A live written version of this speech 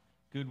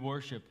Good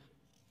worship.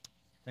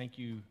 Thank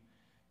you,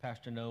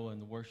 Pastor Noah and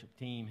the worship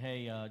team.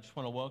 Hey, just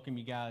want to welcome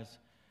you guys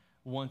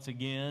once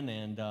again,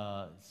 and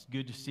it's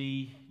good to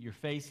see your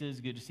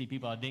faces, good to see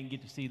people I didn't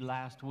get to see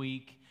last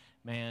week.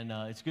 Man,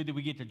 it's good that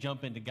we get to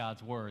jump into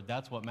God's Word.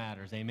 That's what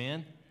matters,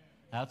 amen?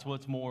 That's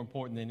what's more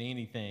important than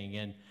anything.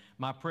 And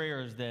my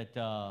prayer is that,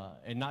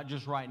 and not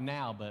just right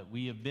now, but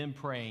we have been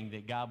praying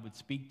that God would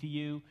speak to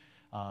you,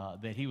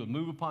 that He would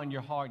move upon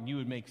your heart and you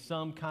would make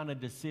some kind of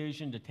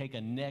decision to take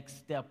a next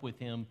step with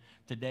Him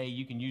today.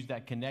 You can use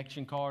that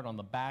connection card on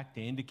the back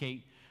to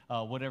indicate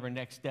whatever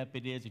next step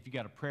it is. If you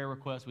got a prayer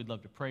request, we'd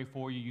love to pray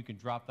for you. You can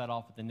drop that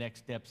off at the Next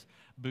Steps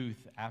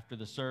booth after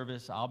the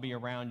service. I'll be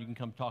around. You can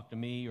come talk to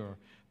me or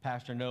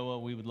Pastor Noah.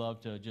 We would love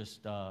to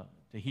just to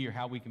hear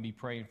how we can be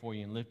praying for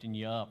you and lifting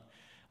you up.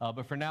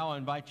 But for now, I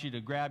invite you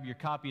to grab your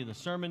copy of the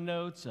sermon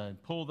notes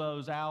and pull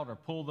those out or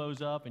pull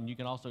those up. And you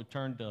can also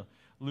turn to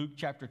Luke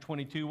chapter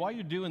 22. While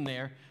you're doing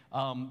there,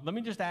 let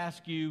me just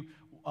ask you,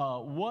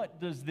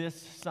 what does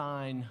this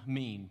sign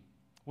mean?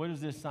 What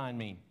does this sign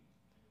mean?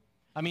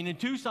 I mean, in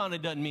Tucson,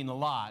 it doesn't mean a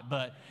lot,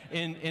 but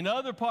in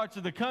other parts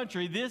of the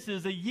country, this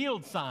is a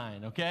yield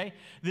sign, okay?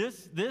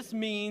 This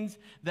means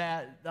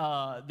that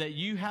that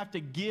you have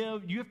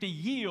to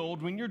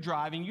yield when you're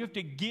driving. You have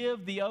to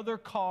give the other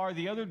car,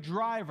 the other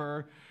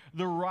driver,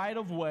 the right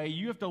of way.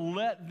 You have to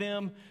let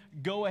them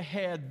go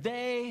ahead.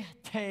 They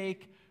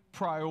take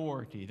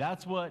priority.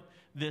 That's what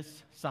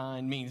this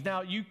sign means.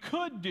 Now, you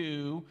could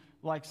do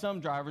like some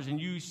drivers, and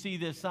you see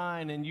this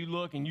sign, and you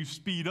look, and you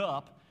speed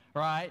up,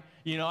 right?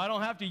 You know, I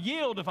don't have to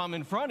yield if I'm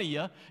in front of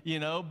you, you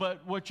know,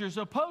 but what you're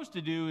supposed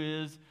to do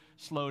is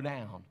slow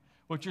down.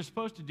 What you're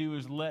supposed to do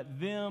is let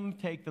them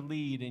take the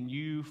lead and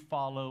you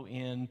follow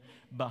in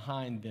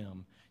behind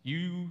them.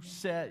 You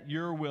set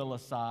your will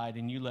aside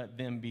and you let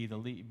them be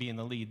in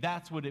the lead.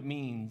 That's what it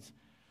means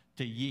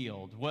to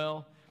yield.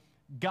 Well,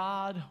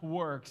 God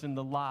works in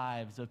the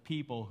lives of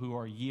people who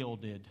are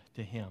yielded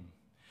to Him.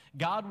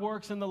 God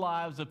works in the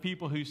lives of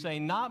people who say,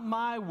 not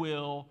my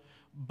will,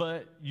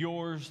 but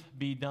yours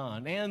be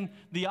done. And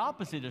the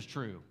opposite is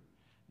true.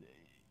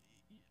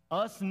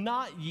 Us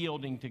not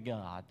yielding to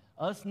God,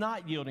 us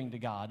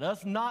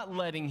not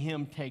letting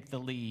Him take the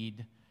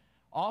lead,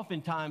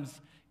 oftentimes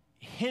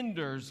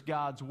hinders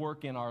God's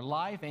work in our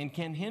life and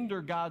can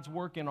hinder God's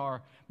work in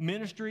our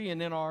ministry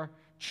and in our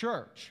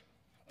church.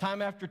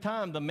 Time after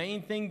time, the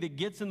main thing that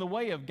gets in the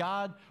way of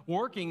God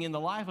working in the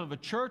life of a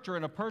church or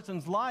in a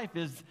person's life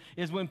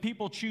is when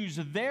people choose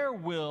their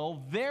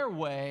will, their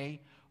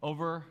way,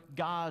 over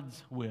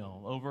God's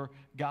will, over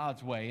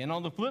God's way. And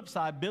on the flip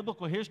side,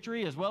 biblical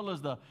history, as well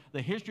as the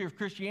history of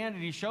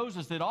Christianity, shows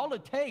us that all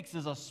it takes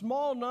is a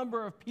small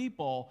number of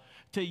people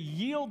to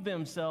yield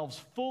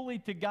themselves fully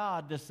to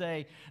God, to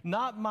say,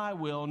 not my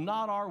will,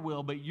 not our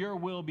will, but your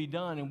will be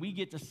done. And we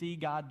get to see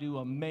God do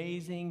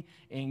amazing,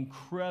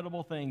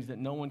 incredible things that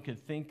no one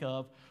could think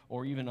of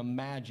or even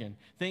imagine.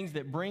 Things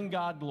that bring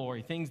God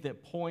glory, things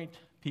that point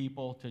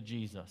people to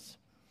Jesus.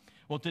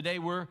 Well, today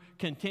we're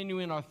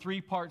continuing our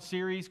three-part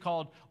series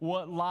called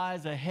What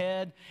Lies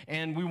Ahead,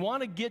 and we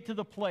want to get to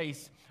the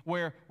place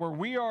where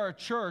we are a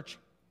church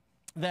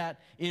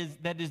that is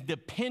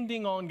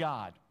depending on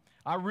God.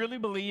 I really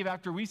believe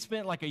after we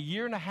spent like a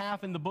year and a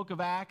half in the book of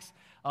Acts,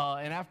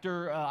 and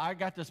after I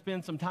got to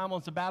spend some time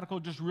on sabbatical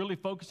just really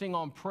focusing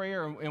on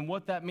prayer and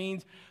what that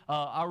means,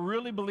 I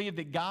really believe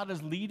that God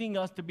is leading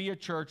us to be a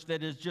church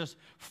that is just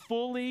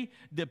fully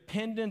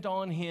dependent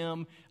on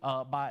Him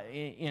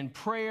in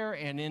prayer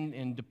and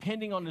in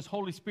depending on His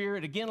Holy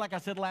Spirit. Again, like I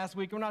said last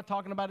week, we're not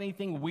talking about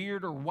anything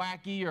weird or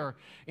wacky or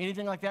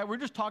anything like that. We're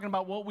just talking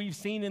about what we've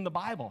seen in the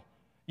Bible.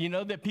 You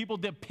know, that people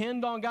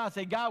depend on God.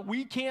 Say, God,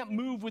 we can't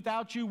move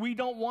without you. We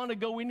don't want to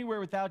go anywhere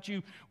without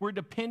you. We're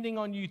depending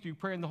on you through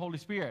prayer and the Holy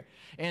Spirit.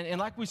 And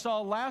like we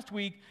saw last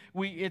week,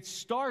 it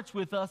starts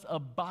with us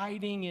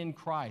abiding in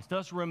Christ,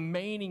 us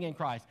remaining in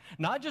Christ.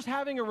 Not just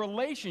having a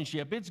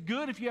relationship. It's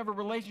good if you have a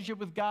relationship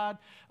with God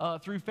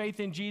through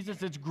faith in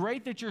Jesus. It's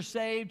great that you're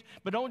saved,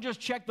 but don't just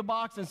check the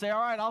box and say,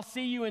 all right, I'll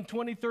see you in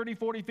 20, 30,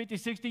 40, 50,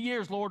 60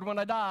 years, Lord, when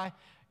I die,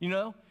 you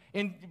know.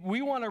 And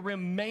we want to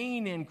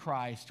remain in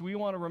Christ. We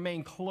want to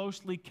remain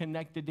closely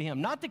connected to Him.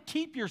 Not to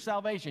keep your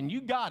salvation. You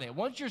got it.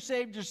 Once you're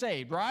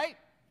saved, right?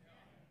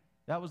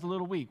 That was a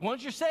little weak.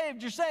 Once you're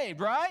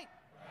saved, right?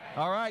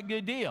 All right,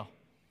 good deal.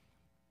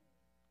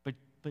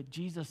 But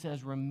Jesus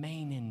says,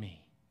 remain in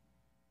me.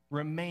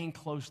 Remain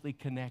closely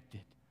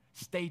connected.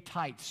 Stay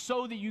tight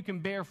so that you can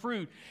bear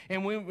fruit.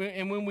 And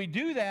when we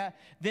do that,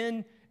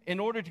 then in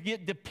order to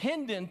get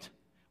dependent,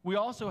 we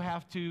also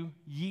have to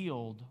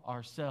yield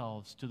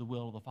ourselves to the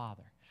will of the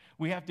Father.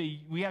 We have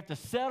to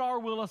set our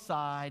will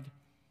aside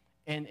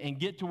and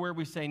get to where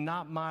we say,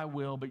 not my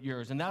will, but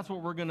yours. And that's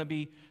what we're going to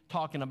be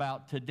talking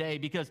about today,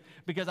 because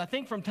I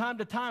think from time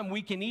to time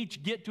we can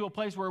each get to a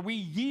place where we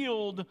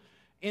yield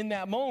in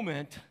that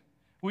moment.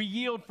 We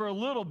yield for a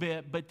little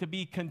bit, but to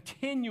be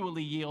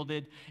continually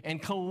yielded and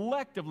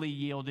collectively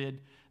yielded,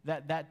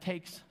 that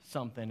takes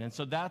something. And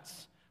so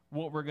that's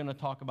what we're going to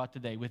talk about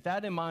today. With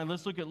that in mind,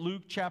 let's look at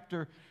Luke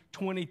chapter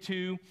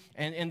 22.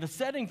 And the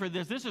setting for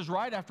this is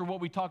right after what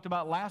we talked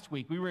about last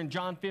week. We were in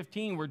John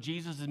 15 where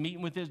Jesus is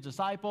meeting with his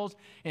disciples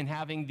and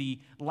having the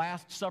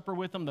Last Supper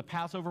with them, the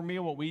Passover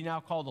meal, what we now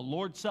call the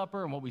Lord's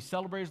Supper, and what we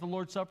celebrate as the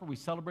Lord's Supper. We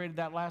celebrated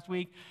that last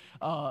week.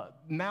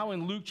 Now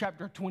in Luke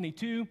chapter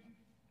 22,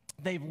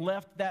 they've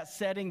left that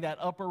setting, that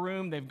upper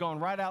room. They've gone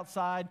right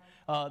outside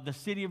the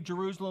city of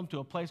Jerusalem to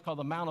a place called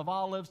the Mount of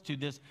Olives, to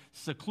this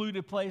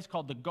secluded place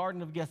called the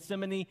Garden of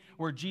Gethsemane,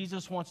 where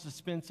Jesus wants to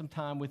spend some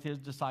time with his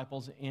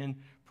disciples in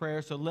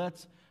prayer. So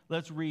let's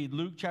read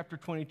Luke chapter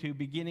 22,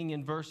 beginning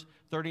in verse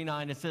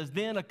 39. It says,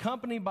 "Then,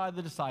 accompanied by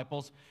the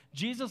disciples,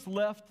 Jesus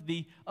left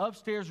the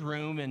upstairs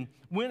room and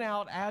went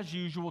out as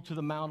usual to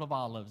the Mount of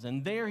Olives.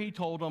 And there he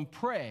told them,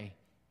 'Pray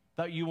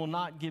that you will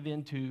not give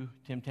in to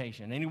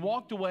temptation.' And he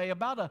walked away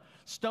about a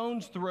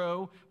stone's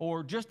throw,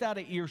 or just out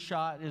of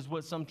earshot is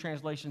what some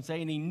translations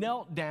say, and he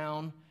knelt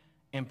down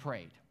and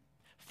prayed.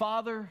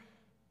 'Father,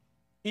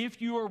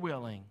 if you are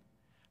willing,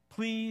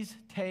 please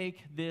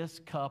take this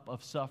cup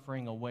of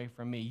suffering away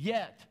from me.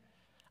 Yet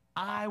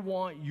I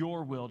want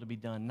your will to be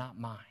done, not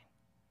mine.'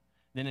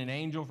 Then an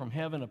angel from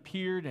heaven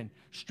appeared and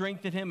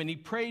strengthened him, and he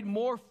prayed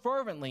more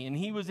fervently, and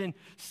he was in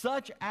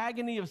such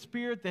agony of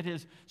spirit that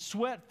his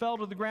sweat fell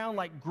to the ground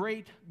like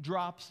great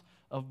drops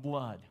of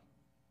blood.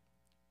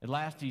 At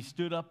last he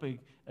stood up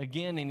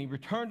again, and he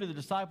returned to the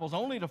disciples,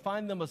 only to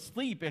find them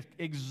asleep,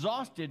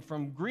 exhausted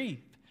from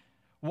grief.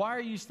 'Why are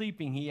you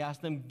sleeping?' he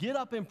asked them. 'Get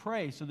up and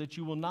pray so that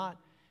you will not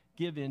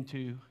give in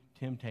to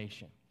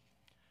temptation.'"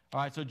 All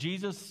right, so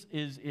Jesus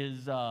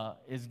is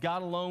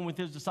God alone with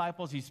his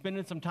disciples. He's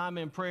spending some time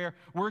in prayer.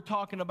 We're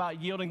talking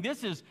about yielding.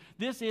 This is,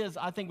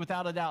 I think,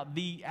 without a doubt,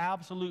 the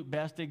absolute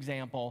best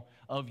example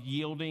of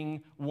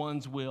yielding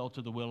one's will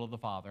to the will of the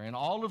Father. In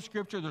all of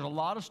Scripture, there's a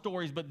lot of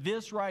stories, but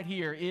this right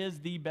here is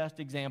the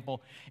best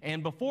example.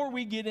 And before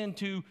we get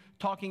into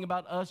talking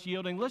about us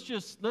yielding, let's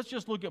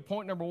just look at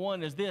point number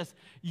one, is this: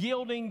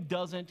 yielding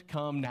doesn't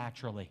come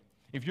naturally.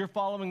 If you're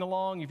following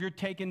along, if you're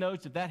taking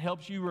notes, if that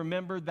helps you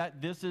remember that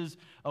this is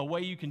a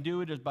way you can do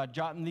it, is by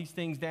jotting these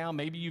things down.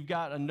 Maybe you've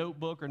got a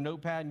notebook or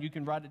notepad and you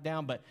can write it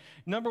down. But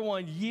number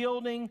one,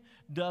 yielding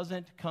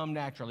doesn't come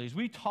naturally. As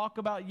we talk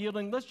about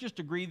yielding, let's just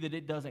agree that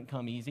it doesn't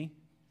come easy.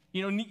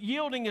 You know,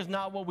 yielding is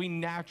not what we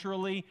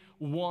naturally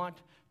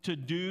want to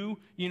do.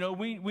 You know,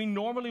 we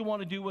normally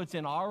want to do what's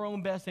in our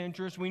own best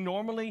interest. We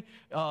normally,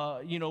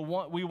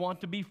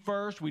 want to be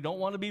first. We don't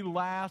want to be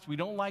last. We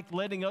don't like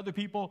letting other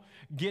people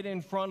get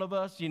in front of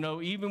us,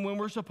 even when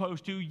we're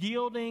supposed to.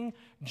 Yielding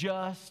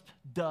just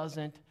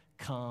doesn't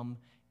come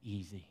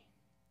easy.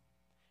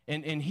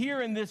 And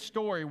here in this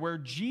story where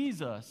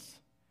Jesus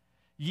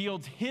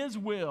yields his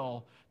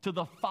will to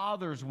the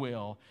Father's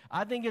will,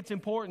 I think it's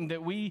important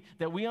that we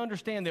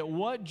understand that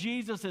what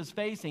Jesus is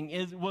facing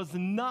was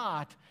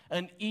not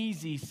an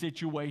easy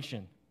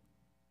situation.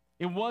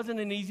 It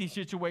wasn't an easy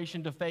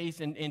situation to face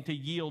and to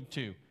yield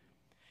to.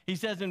 He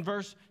says in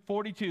verse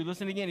 42,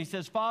 listen again, he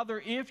says,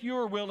 "Father, if you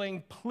are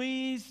willing,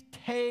 please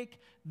take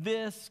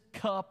this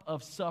cup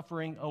of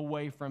suffering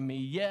away from me.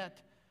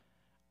 Yet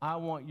I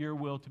want your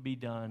will to be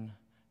done,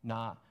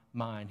 not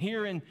mine."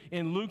 Here in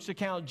Luke's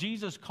account,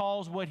 Jesus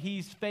calls what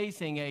he's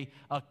facing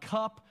a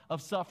cup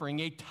of suffering,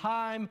 a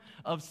time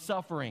of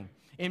suffering.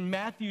 In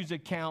Matthew's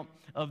account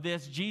of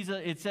this,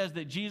 it says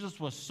that Jesus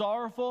was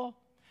sorrowful,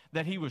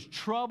 that he was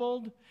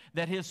troubled,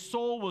 that his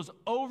soul was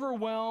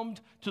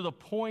overwhelmed to the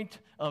point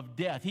of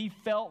death. He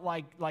felt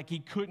like he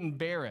couldn't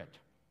bear it.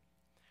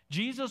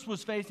 Jesus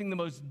was facing the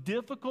most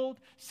difficult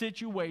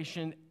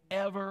situation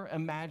ever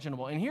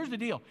imaginable. And here's the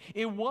deal.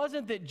 It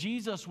wasn't that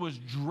Jesus was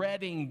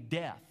dreading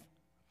death,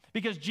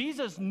 because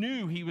Jesus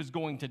knew he was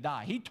going to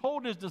die. He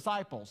told his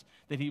disciples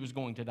that he was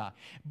going to die.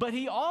 But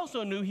he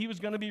also knew he was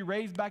going to be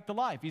raised back to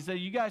life. He said,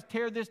 "You guys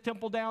tear this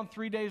temple down,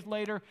 3 days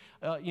later,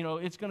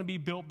 it's going to be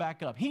built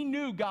back up." He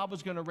knew God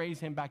was going to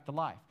raise him back to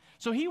life.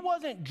 So he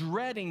wasn't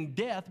dreading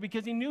death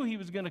because he knew he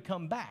was going to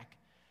come back.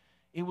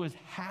 It was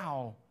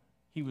how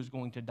he was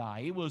going to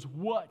die. It was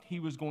what he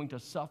was going to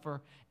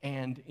suffer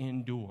and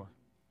endure.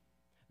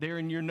 There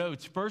in your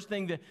notes, first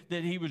thing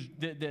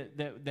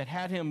that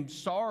had him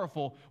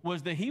sorrowful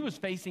was that he was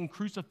facing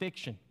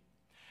crucifixion.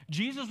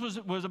 Jesus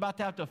was about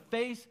to have to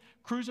face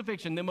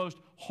crucifixion, the most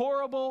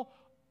horrible,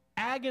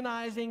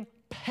 agonizing,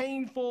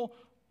 painful,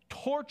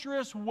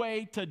 torturous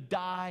way to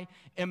die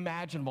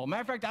imaginable.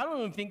 Matter of fact, I don't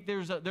even think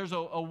there's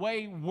a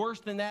way worse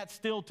than that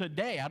still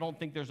today. I don't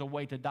think there's a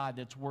way to die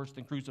that's worse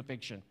than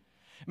crucifixion.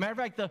 Matter of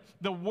fact,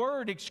 the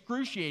word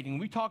excruciating,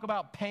 we talk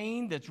about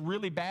pain that's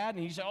really bad,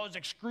 and you say, "Oh, it's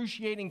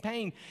excruciating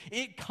pain."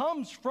 It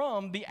comes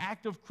from the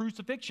act of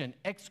crucifixion.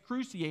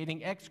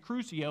 Excruciating,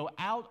 excrucio,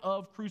 out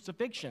of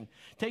crucifixion.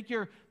 Take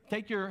your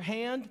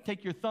hand,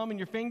 take your thumb and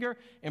your finger,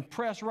 and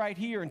press right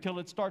here until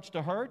it starts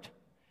to hurt.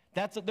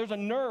 There's a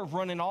nerve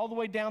running all the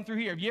way down through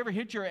here. Have you ever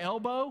hit your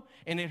elbow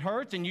and it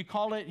hurts, and you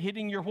call it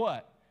hitting your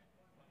what?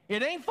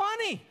 It ain't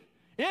funny.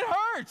 It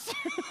hurts.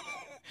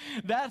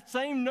 That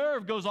same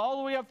nerve goes all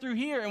the way up through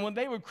here. And when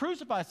they would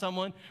crucify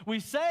someone, we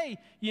say,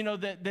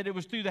 that it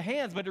was through the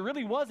hands, but it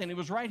really wasn't. It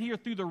was right here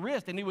through the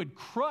wrist. And he would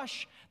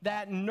crush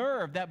that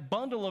nerve, that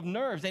bundle of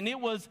nerves. And it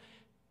was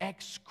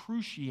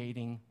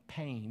excruciating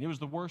pain. It was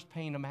the worst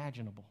pain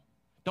imaginable.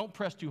 Don't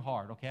press too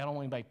hard, okay? I don't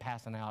want anybody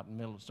passing out in the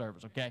middle of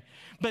service, okay?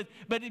 But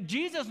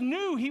Jesus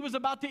knew he was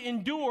about to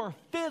endure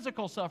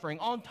physical suffering.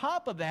 On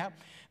top of that,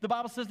 the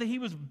Bible says that he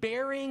was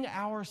bearing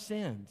our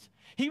sins.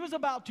 He was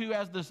about to,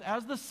 as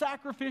the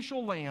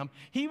sacrificial lamb,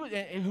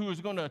 who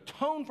was going to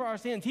atone for our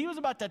sins, he was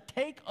about to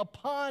take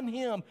upon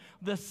him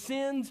the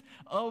sins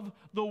of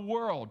the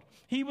world.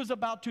 He was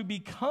about to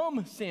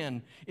become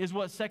sin, is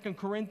what 2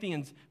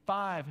 Corinthians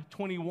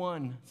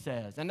 5:21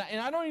 says. And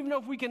I don't even know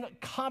if we can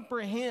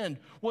comprehend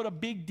what a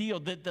big deal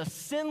that the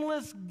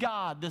sinless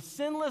God, the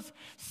sinless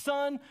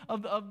Son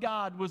of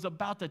God was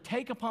about to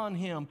take upon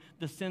him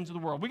the sins of the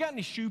world. We got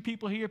any shoe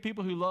people here,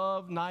 people who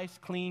love nice,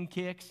 clean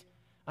kicks?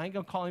 I ain't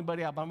going to call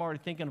anybody out, but I'm already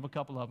thinking of a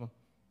couple of them.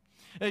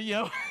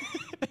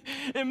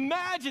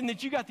 Imagine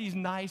that you got these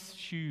nice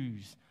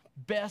shoes.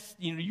 Best,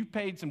 you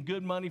paid some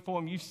good money for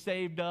them. You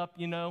saved up,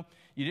 you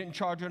didn't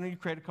charge it on your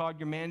credit card.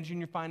 You're managing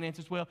your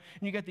finances well,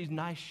 and you got these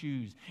nice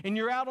shoes. And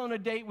you're out on a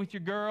date with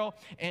your girl,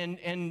 and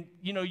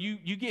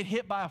you get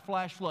hit by a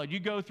flash flood. You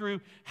go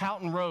through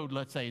Houghton Road,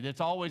 let's say, that's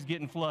always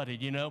getting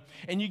flooded,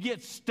 and you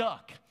get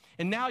stuck.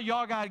 And now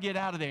y'all got to get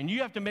out of there. And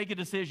you have to make a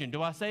decision.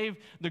 Do I save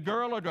the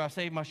girl or do I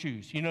save my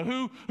shoes?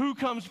 Who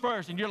comes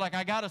first? And you're like,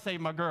 I got to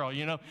save my girl,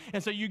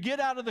 And so you get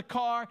out of the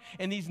car,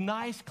 and these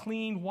nice,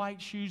 clean, white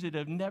shoes that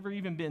have never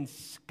even been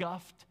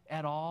scuffed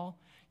at all,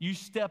 you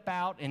step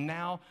out, and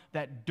now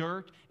that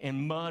dirt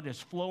and mud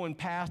is flowing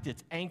past.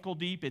 It's ankle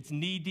deep. It's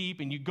knee deep.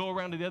 And you go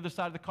around to the other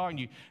side of the car, and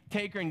you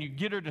take her, and you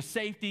get her to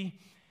safety.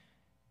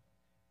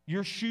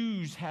 Your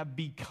shoes have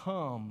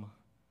become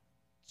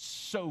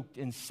soaked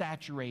and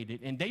saturated,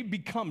 and they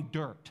become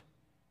dirt.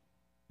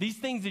 These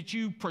things that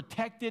you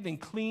protected and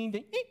cleaned,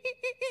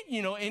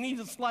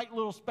 any slight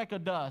little speck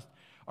of dust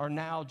are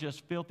now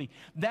just filthy.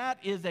 That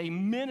is a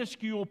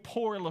minuscule,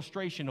 poor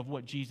illustration of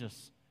what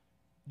Jesus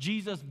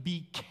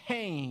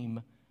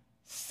became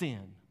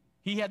sin.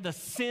 He had the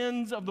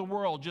sins of the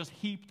world just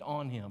heaped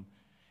on him.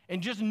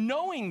 And just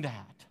knowing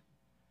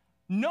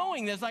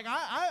this, like,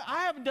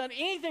 I haven't done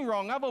anything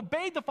wrong. I've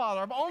obeyed the Father.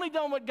 I've only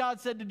done what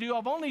God said to do.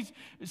 I've only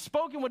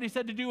spoken what he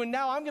said to do, and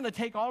now I'm going to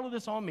take all of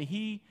this on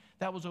me.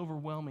 That was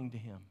overwhelming to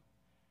him.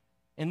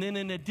 And then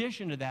in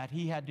addition to that,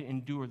 he had to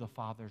endure the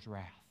Father's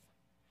wrath.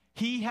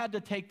 He had to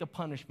take the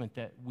punishment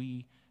that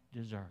we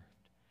deserved.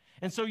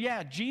 And so,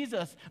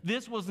 Jesus,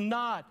 this was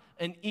not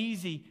an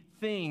easy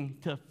thing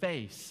to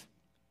face.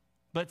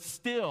 But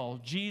still,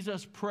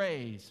 Jesus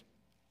prays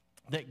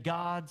that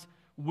God's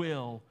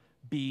will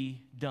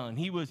be done.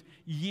 He was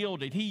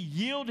yielded. He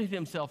yielded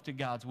himself to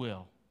God's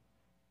will.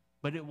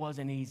 But it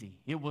wasn't easy.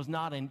 It was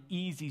not an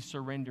easy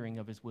surrendering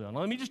of his will. Now,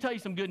 let me just tell you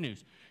some good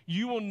news.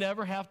 You will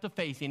never have to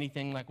face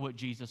anything like what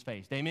Jesus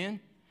faced. Amen?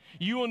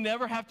 You will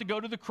never have to go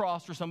to the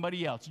cross for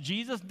somebody else.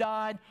 Jesus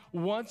died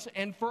once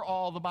and for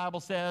all, the Bible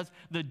says,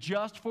 the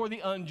just for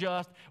the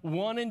unjust,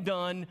 one and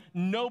done.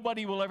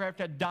 Nobody will ever have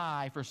to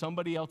die for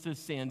somebody else's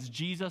sins.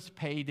 Jesus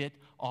paid it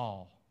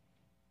all.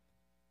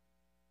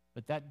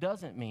 But that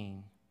doesn't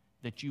mean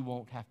that you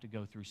won't have to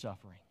go through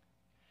suffering.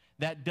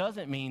 That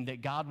doesn't mean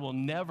that God will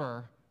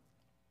never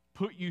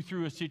put you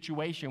through a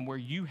situation where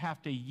you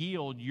have to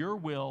yield your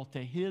will to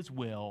his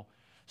will,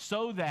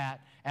 so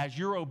that as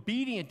you're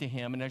obedient to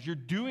him and as you're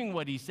doing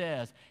what he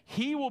says,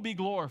 he will be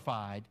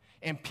glorified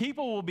and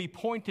people will be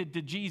pointed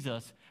to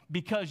Jesus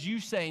because you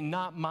say,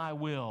 not my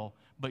will,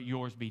 but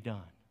yours be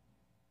done.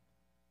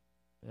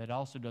 That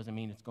also doesn't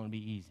mean it's going to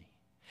be easy.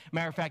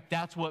 Matter of fact,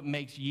 that's what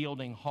makes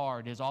yielding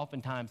hard, is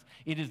oftentimes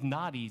it is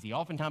not easy.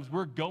 Oftentimes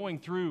we're going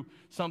through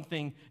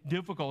something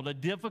difficult, a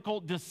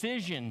difficult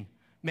decision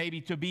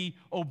maybe to be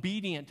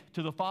obedient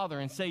to the Father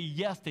and say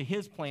yes to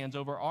his plans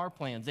over our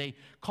plans, a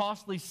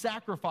costly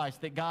sacrifice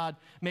that God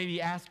may be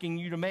asking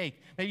you to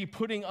make, maybe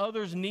putting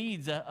others'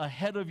 needs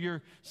ahead of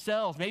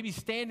yourselves, maybe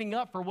standing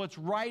up for what's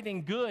right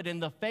and good in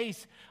the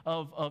face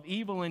of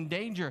evil and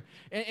danger.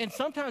 And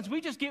sometimes we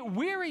just get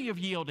weary of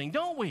yielding,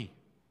 don't we?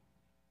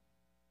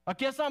 I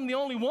guess I'm the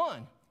only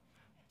one.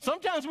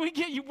 Sometimes we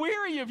get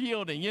weary of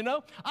yielding,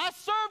 I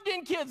served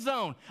in Kids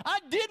Zone. I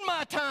did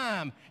my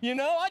time,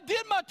 I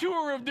did my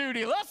tour of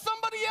duty. Let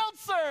somebody else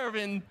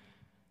serve.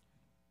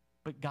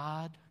 But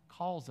God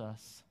calls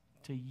us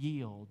to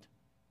yield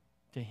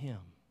to him.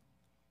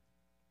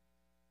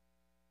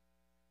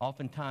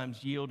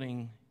 Oftentimes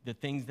yielding, the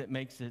thing that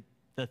makes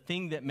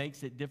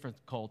it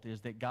difficult is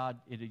that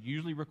it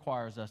usually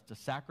requires us to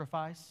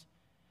sacrifice,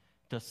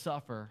 to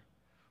suffer,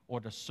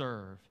 or to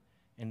serve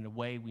in a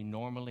way we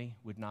normally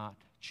would not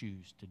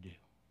choose to do.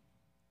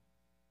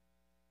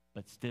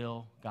 But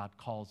still, God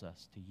calls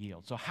us to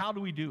yield. So how do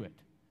we do it?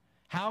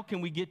 How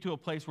can we get to a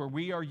place where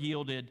we are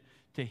yielded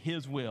to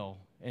his will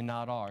and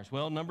not ours?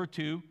 Well, number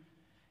 2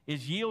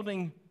 is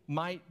yielding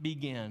might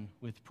begin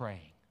with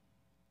praying.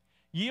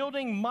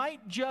 Yielding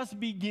might just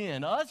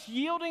begin. Us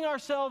yielding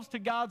ourselves to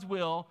God's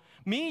will,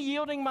 me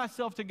yielding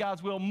myself to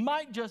God's will,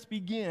 might just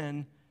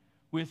begin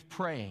with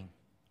praying.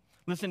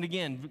 Listen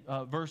again,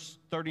 verse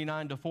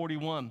 39 to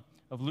 41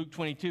 of Luke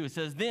 22. It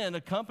says, "Then,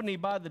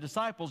 accompanied by the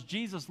disciples,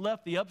 Jesus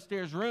left the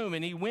upstairs room,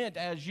 and he went,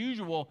 as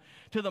usual,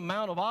 to the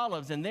Mount of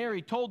Olives. And there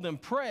he told them,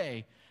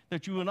 'Pray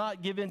that you will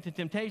not give in to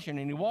temptation.'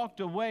 And he walked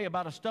away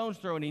about a stone's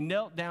throw, and he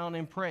knelt down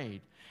and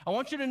prayed." I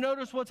want you to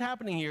notice what's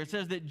happening here. It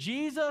says that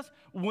Jesus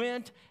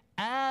went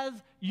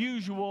as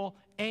usual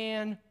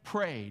and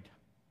prayed.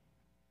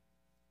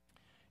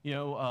 You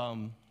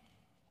know,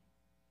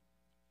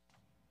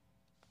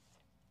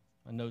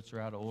 my notes are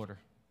out of order.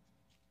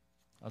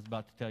 I was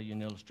about to tell you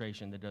an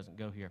illustration that doesn't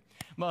go here.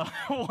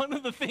 One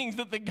of the things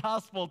that the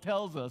gospel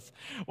tells us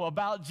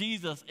about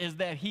Jesus is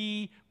that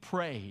he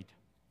prayed.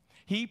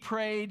 He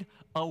prayed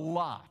a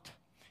lot.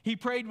 He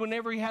prayed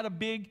whenever he had a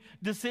big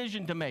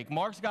decision to make.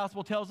 Mark's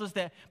gospel tells us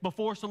that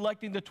before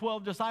selecting the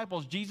 12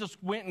 disciples, Jesus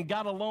went and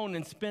got alone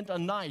and spent a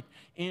night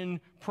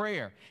in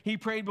prayer. He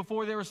prayed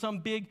before there was some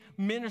big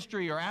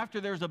ministry or after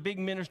there was a big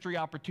ministry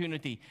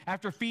opportunity.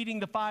 After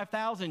feeding the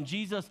 5,000,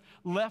 Jesus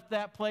left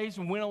that place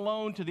and went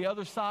alone to the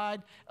other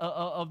side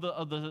of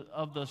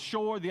the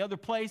shore, the other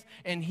place,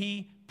 and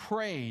he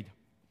prayed.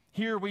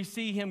 Here we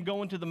see him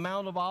going to the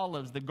Mount of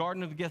Olives, the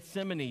Garden of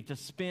Gethsemane, to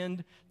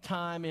spend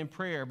time in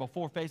prayer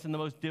before facing the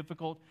most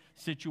difficult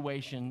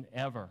situation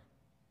ever.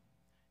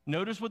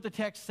 Notice what the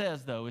text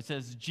says, though. It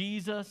says,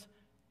 Jesus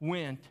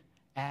went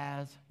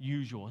as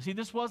usual. See,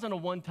 this wasn't a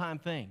one-time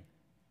thing.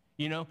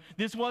 You know,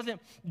 this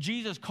wasn't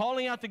Jesus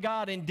calling out to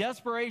God in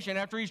desperation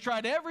after he's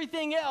tried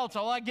everything else.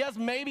 Oh, I guess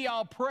maybe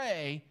I'll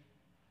pray.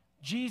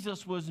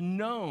 Jesus was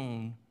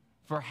known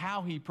for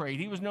how he prayed.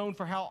 He was known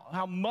for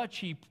how much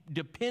he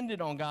depended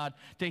on God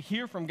to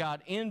hear from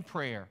God in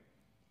prayer.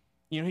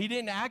 You know, he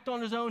didn't act on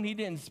his own. He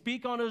didn't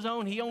speak on his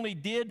own. He only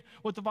did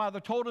what the Father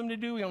told him to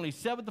do. He only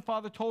said what the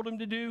Father told him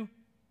to do.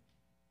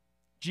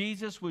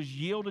 Jesus was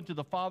yielded to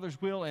the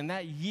Father's will, and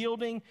that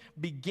yielding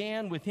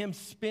began with him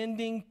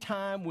spending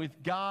time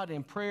with God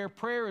in prayer.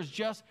 Prayer is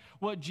just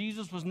what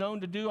Jesus was known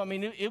to do. I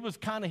mean, it was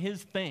kind of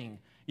his thing,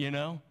 you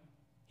know.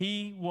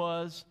 He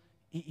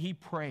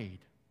prayed.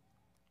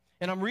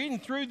 And I'm reading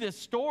through this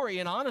story,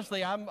 and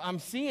honestly, I'm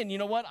seeing, you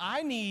know what?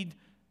 I need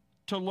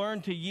to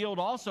learn to yield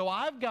also.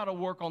 I've got to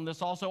work on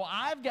this also.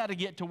 I've got to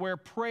get to where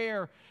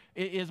prayer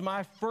is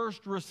my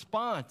first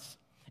response.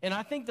 And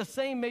I think the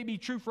same may be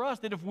true for us,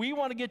 that if we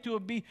want to get to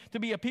be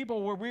a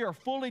people where we are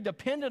fully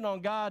dependent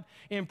on God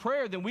in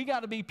prayer, then we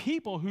got to be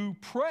people who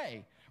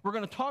pray. We're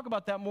going to talk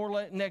about that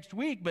more next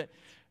week, but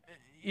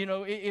you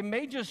know, it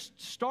may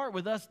just start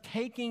with us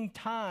taking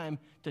time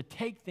to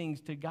take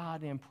things to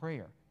God in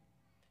prayer.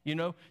 You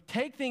know,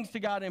 take things to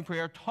God in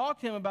prayer.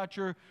 Talk to him about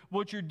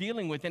what you're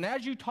dealing with. And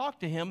as you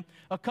talk to him,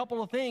 a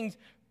couple of things,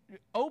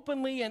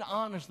 openly and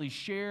honestly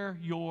share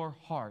your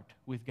heart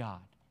with God.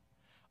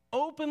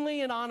 Openly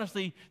and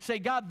honestly say,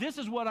 God, this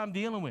is what I'm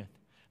dealing with.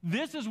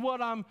 This is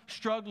what I'm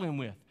struggling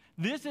with.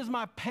 This is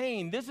my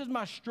pain. This is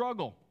my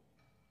struggle.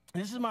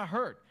 This is my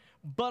hurt.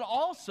 But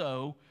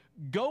also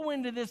go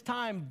into this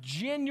time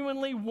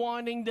genuinely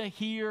wanting to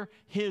hear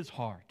his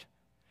heart.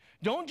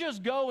 Don't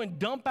just go and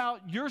dump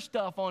out your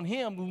stuff on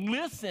him.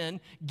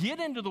 Listen, get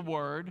into the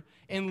Word,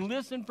 and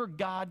listen for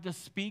God to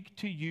speak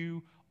to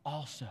you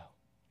also.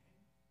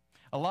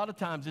 A lot of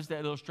times, this is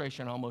that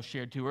illustration I almost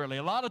shared too early.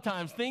 A lot of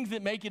times, things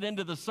that make it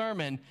into the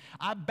sermon,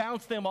 I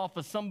bounce them off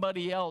of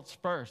somebody else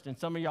first. And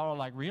some of y'all are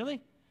like,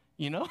 really?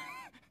 You know?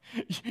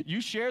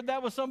 You shared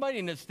that with somebody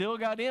and it still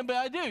got in, but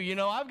I do. You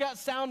know, I've got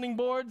sounding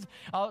boards.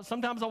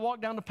 Sometimes I'll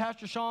walk down to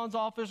Pastor Sean's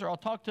office or I'll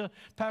talk to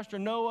Pastor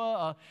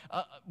Noah.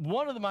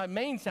 One of my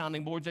main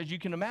sounding boards, as you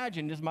can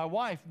imagine, is my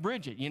wife,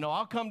 Bridget. You know,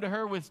 I'll come to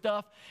her with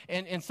stuff,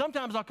 and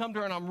sometimes I'll come to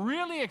her and I'm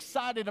really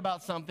excited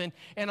about something,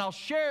 and I'll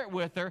share it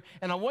with her,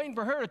 and I'm waiting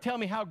for her to tell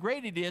me how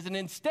great it is, and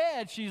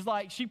instead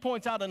she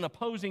points out an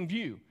opposing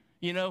view.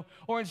 You know,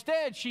 or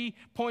instead she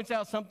points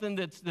out something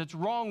that's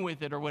wrong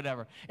with it or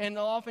whatever. And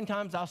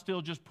oftentimes I'll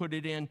still just put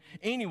it in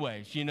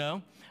anyways, you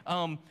know.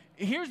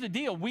 Here's the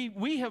deal.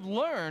 We have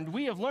learned,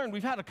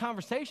 we've had a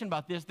conversation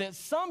about this, that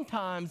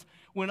sometimes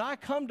when I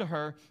come to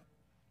her,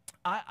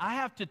 I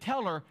have to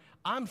tell her,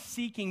 I'm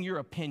seeking your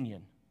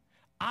opinion.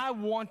 I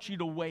want you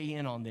to weigh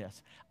in on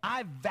this.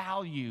 I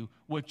value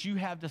what you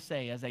have to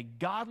say as a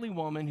godly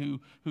woman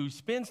who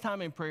spends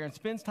time in prayer and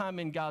spends time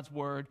in God's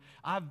Word.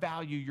 I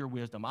value your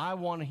wisdom. I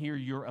want to hear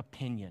your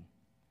opinion.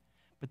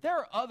 But there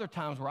are other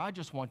times where I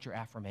just want your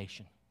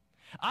affirmation.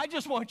 I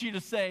just want you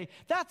to say,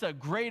 that's a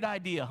great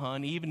idea,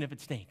 hon, even if it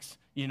stinks,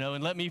 you know,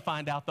 and let me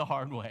find out the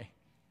hard way.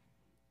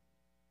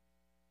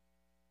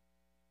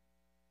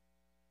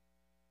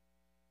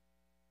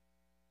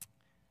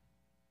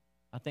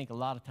 I think a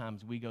lot of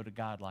times we go to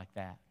God like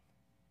that,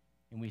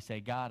 and we say,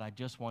 God, I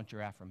just want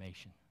your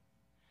affirmation.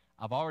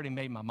 I've already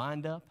made my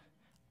mind up.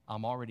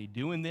 I'm already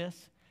doing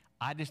this.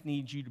 I just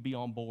need you to be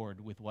on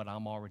board with what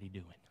I'm already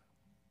doing.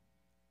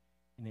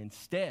 And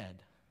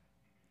instead,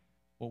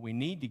 what we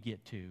need to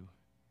get to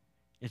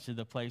is to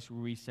the place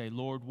where we say,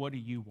 Lord, what do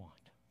you want?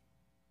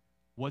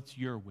 What's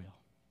your will?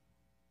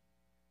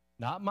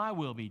 Not my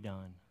will be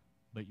done,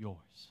 but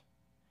yours.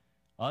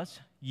 Us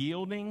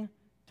yielding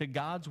to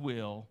God's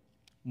will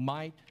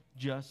might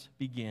just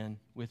begin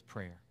with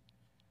prayer,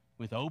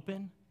 with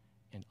open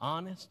and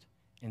honest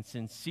and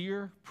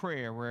sincere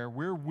prayer where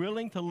we're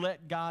willing to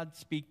let God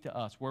speak to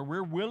us, where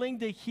we're willing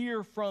to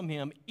hear from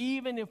Him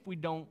even if we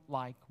don't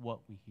like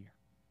what we hear.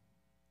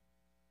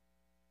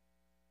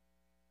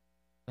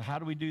 So how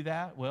do we do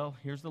that? Well,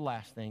 here's the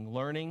last thing,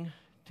 learning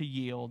to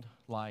yield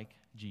like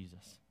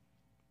Jesus.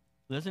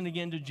 Listen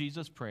again to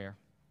Jesus' prayer,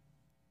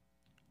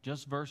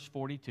 just verse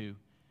 42.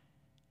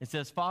 It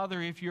says,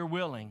 Father, if you're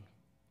willing,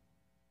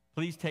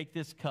 please take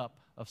this cup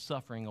of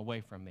suffering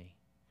away from me.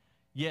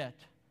 Yet,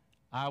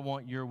 I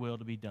want your will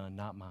to be done,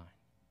 not mine.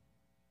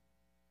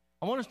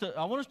 I want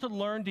us to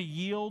learn to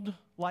yield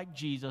like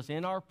Jesus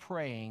in our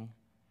praying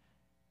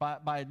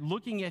by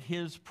looking at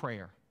his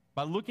prayer,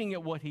 by looking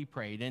at what he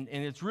prayed. And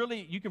it's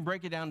really, you can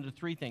break it down into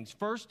three things.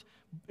 First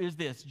is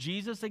this: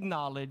 Jesus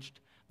acknowledged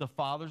the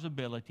Father's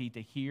ability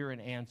to hear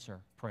and answer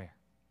prayer.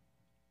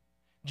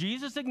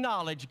 Jesus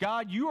acknowledged,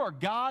 God, you are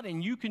God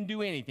and you can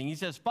do anything. He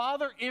says,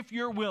 Father, if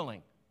you're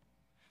willing.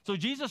 So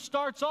Jesus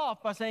starts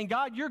off by saying,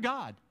 God, you're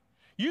God.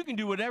 You can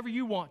do whatever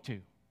you want to.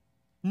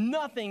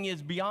 Nothing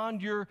is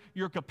beyond your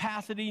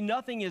capacity.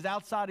 Nothing is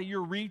outside of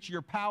your reach,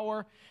 your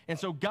power. And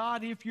so,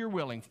 God, if you're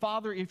willing,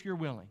 Father, if you're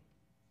willing,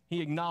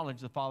 he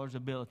acknowledged the Father's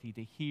ability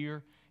to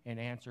hear and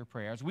answer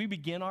prayer. As we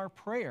begin our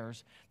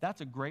prayers,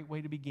 that's a great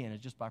way to begin,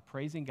 is just by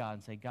praising God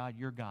and say, God,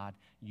 you're God.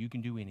 You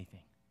can do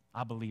anything.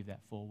 I believe that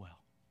full well.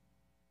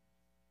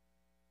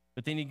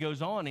 But then he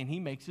goes on and he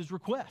makes his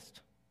request.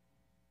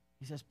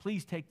 He says,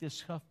 please take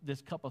this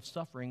cup of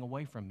suffering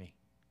away from me.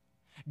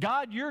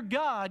 God, you're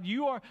God.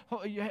 You are,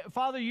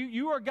 Father,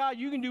 you are God.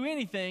 You can do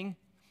anything.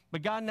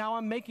 But God, now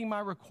I'm making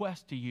my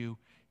request to you.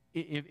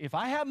 If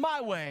I have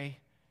my way,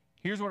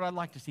 here's what I'd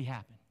like to see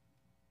happen.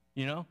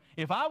 You know,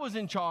 if I was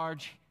in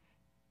charge,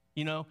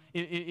 you know,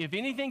 if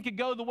anything could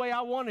go the way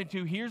I wanted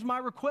to, here's my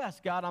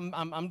request, God.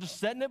 I'm just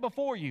setting it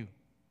before you.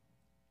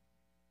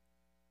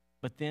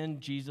 But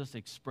then Jesus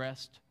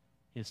expressed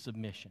his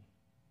submission.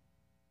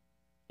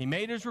 He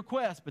made his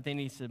request, but then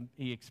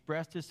he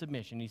expressed his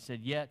submission. He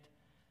said, yet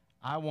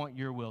I want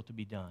your will to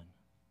be done,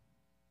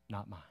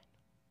 not mine.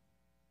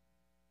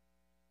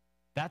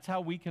 That's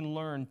how we can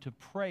learn to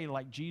pray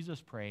like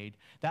Jesus prayed.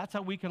 That's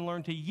how we can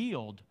learn to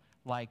yield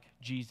like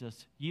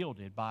Jesus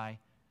yielded, by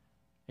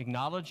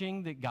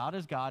acknowledging that God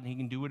is God and he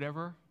can do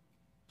whatever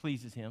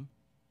pleases him.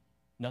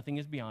 Nothing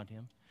is beyond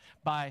him.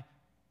 By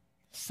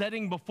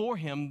setting before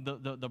him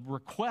the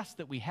request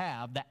that we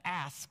have, the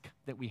ask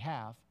that we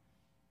have,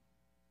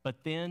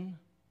 but then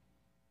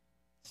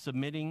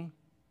submitting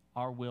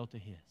our will to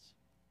his.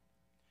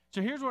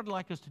 So here's what I'd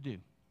like us to do.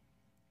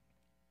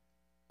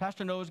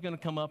 Pastor Noah's going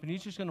to come up, and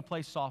he's just going to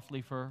play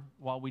softly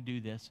while we do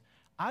this.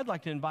 I'd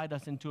like to invite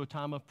us into a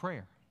time of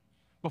prayer.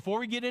 Before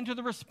we get into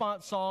the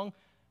response song,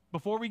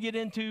 before we get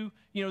into,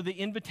 the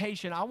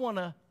invitation, I want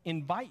to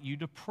invite you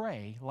to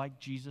pray like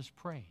Jesus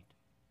prayed.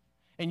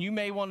 And you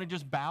may want to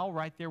just bow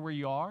right there where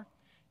you are.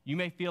 You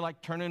may feel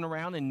like turning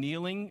around and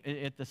kneeling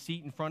at the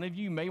seat in front of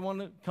you. You may want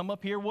to come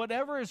up here,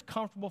 whatever is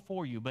comfortable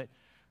for you. But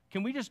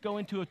can we just go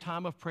into a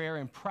time of prayer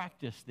and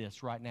practice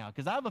this right now?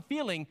 Because I have a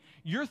feeling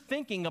you're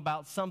thinking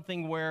about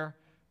something where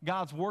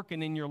God's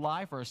working in your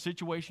life, or a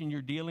situation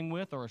you're dealing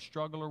with, or a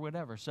struggle or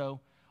whatever. So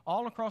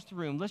all across the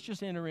room, let's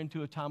just enter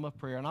into a time of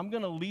prayer. And I'm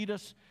going to lead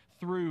us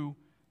through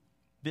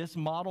this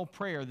model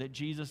prayer that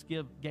Jesus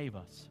gave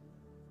us.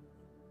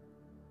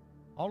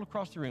 All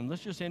across the room,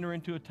 let's just enter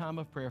into a time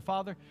of prayer.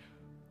 Father,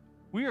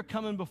 we are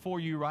coming before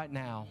you right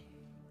now.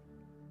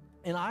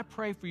 And I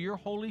pray for your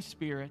Holy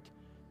Spirit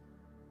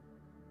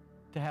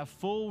to have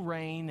full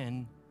reign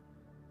and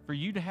for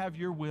you to have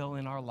your will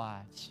in our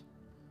lives.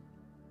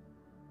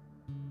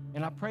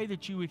 And I pray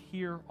that you would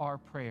hear our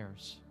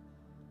prayers.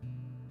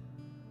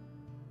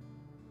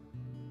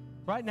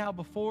 Right now,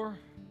 before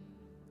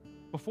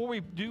we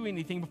do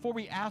anything, before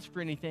we ask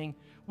for anything,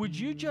 would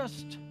you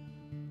just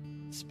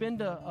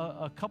spend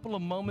a couple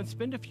of moments,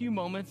 spend a few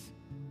moments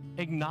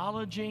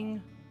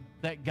acknowledging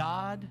that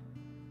God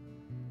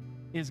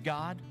is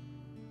God?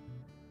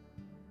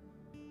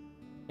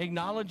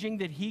 Acknowledging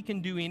that he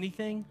can do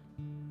anything,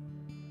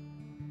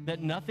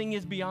 that nothing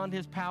is beyond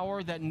his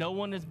power, that no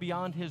one is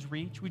beyond his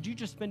reach. Would you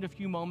just spend a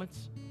few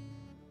moments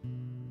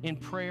in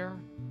prayer,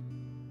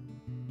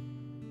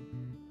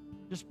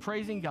 just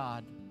praising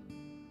God?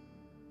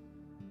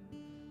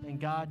 And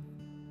God,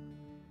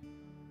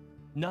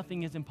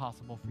 nothing is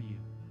impossible for you.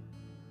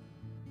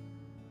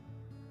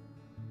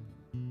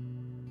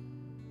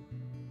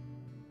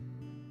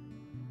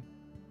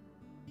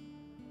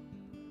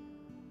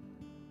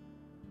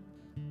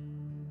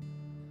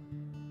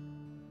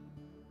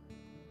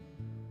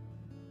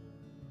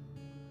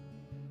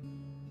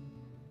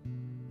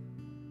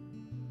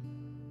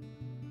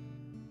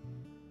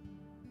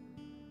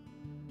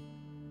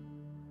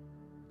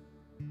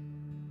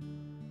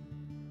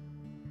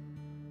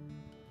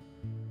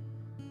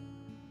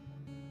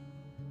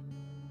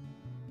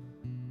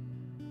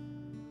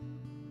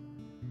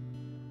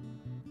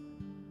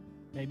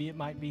 Maybe it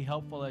might be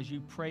helpful as you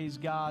praise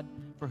God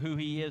for who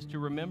he is to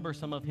remember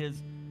some of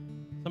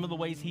the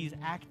ways he's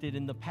acted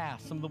in the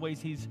past, some of the ways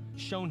he's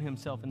shown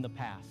himself in the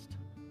past.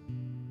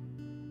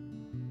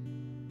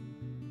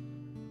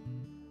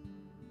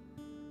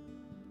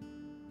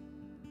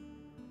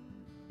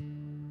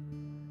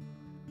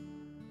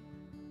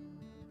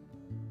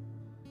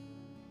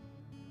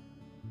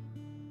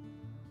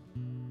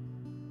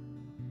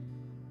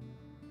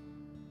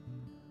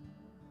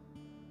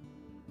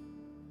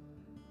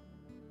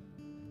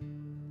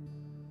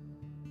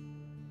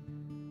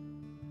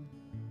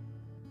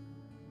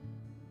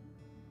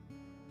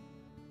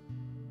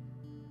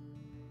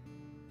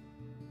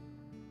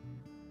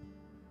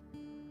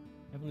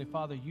 Heavenly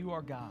Father, you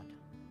are God,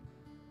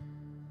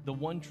 the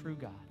one true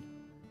God,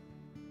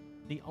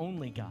 the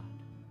only God.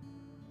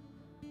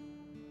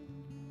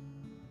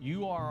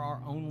 You are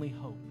our only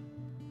hope.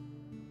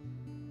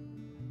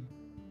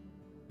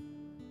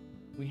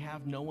 We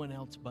have no one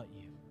else but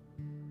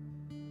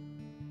you.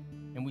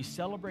 And we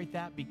celebrate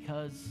that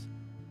because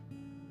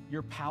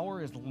your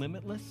power is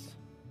limitless.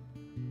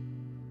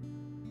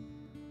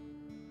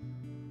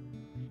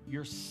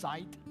 Your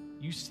sight,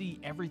 you see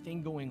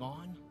everything going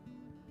on.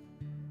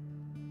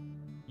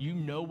 You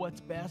know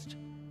what's best.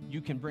 You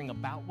can bring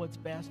about what's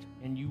best,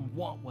 and you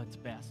want what's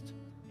best.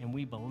 And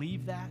we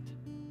believe that.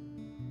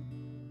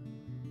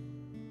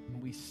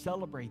 And we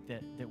celebrate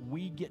that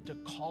we get to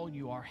call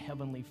you our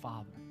Heavenly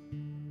Father.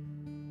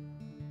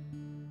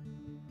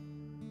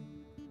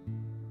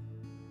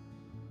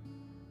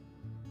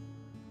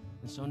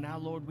 And so now,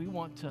 Lord, we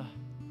want to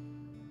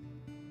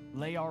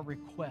lay our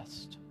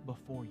request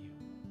before you.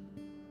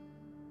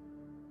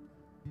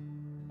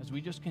 As we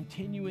just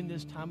continue in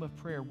this time of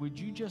prayer, would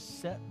you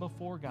just set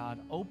before God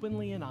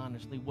openly and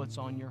honestly what's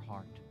on your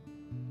heart?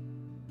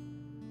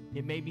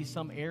 It may be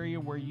some area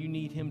where you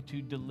need him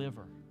to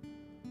deliver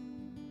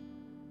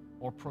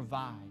or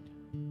provide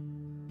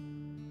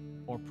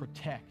or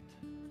protect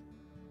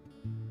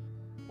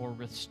or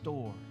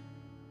restore.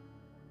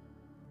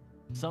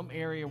 Some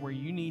area where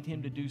you need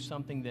him to do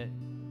something that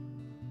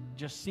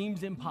just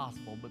seems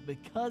impossible, but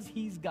because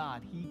he's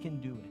God, he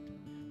can do it.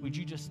 Would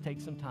you just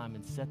take some time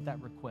and set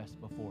that request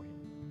before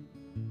him?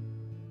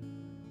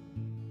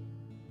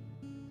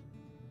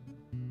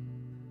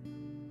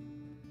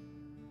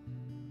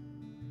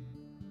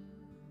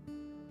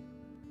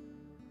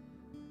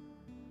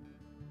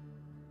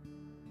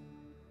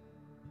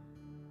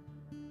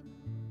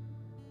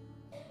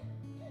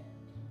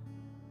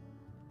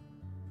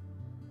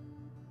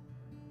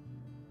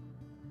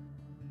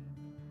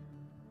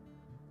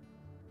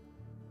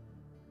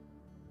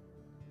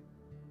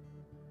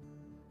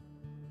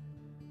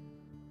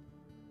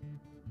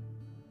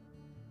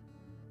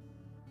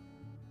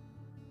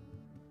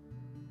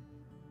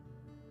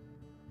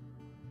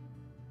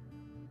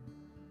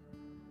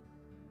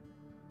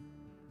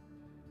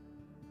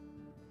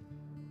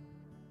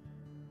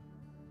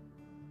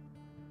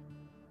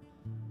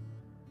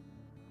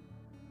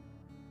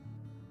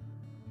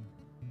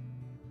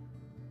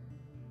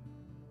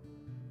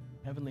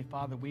 Heavenly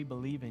Father, we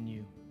believe in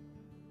you.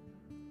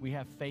 We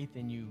have faith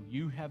in you.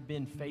 You have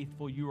been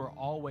faithful. You are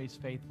always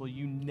faithful.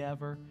 You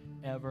never,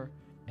 ever,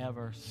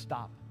 ever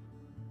stop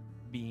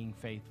being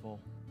faithful.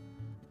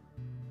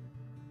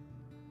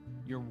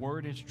 Your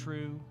word is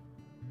true.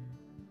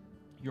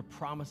 Your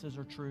promises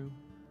are true.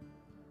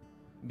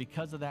 And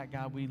because of that,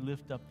 God, we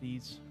lift up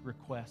these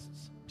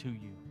requests to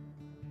you.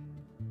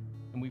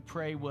 And we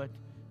pray what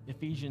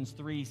Ephesians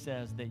 3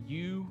 says, that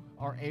you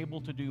are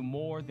able to do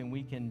more than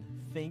we can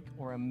think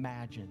or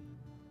imagine.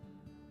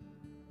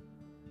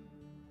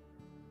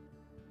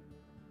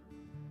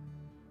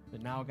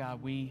 But now,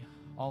 God, we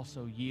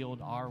also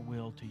yield our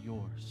will to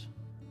yours.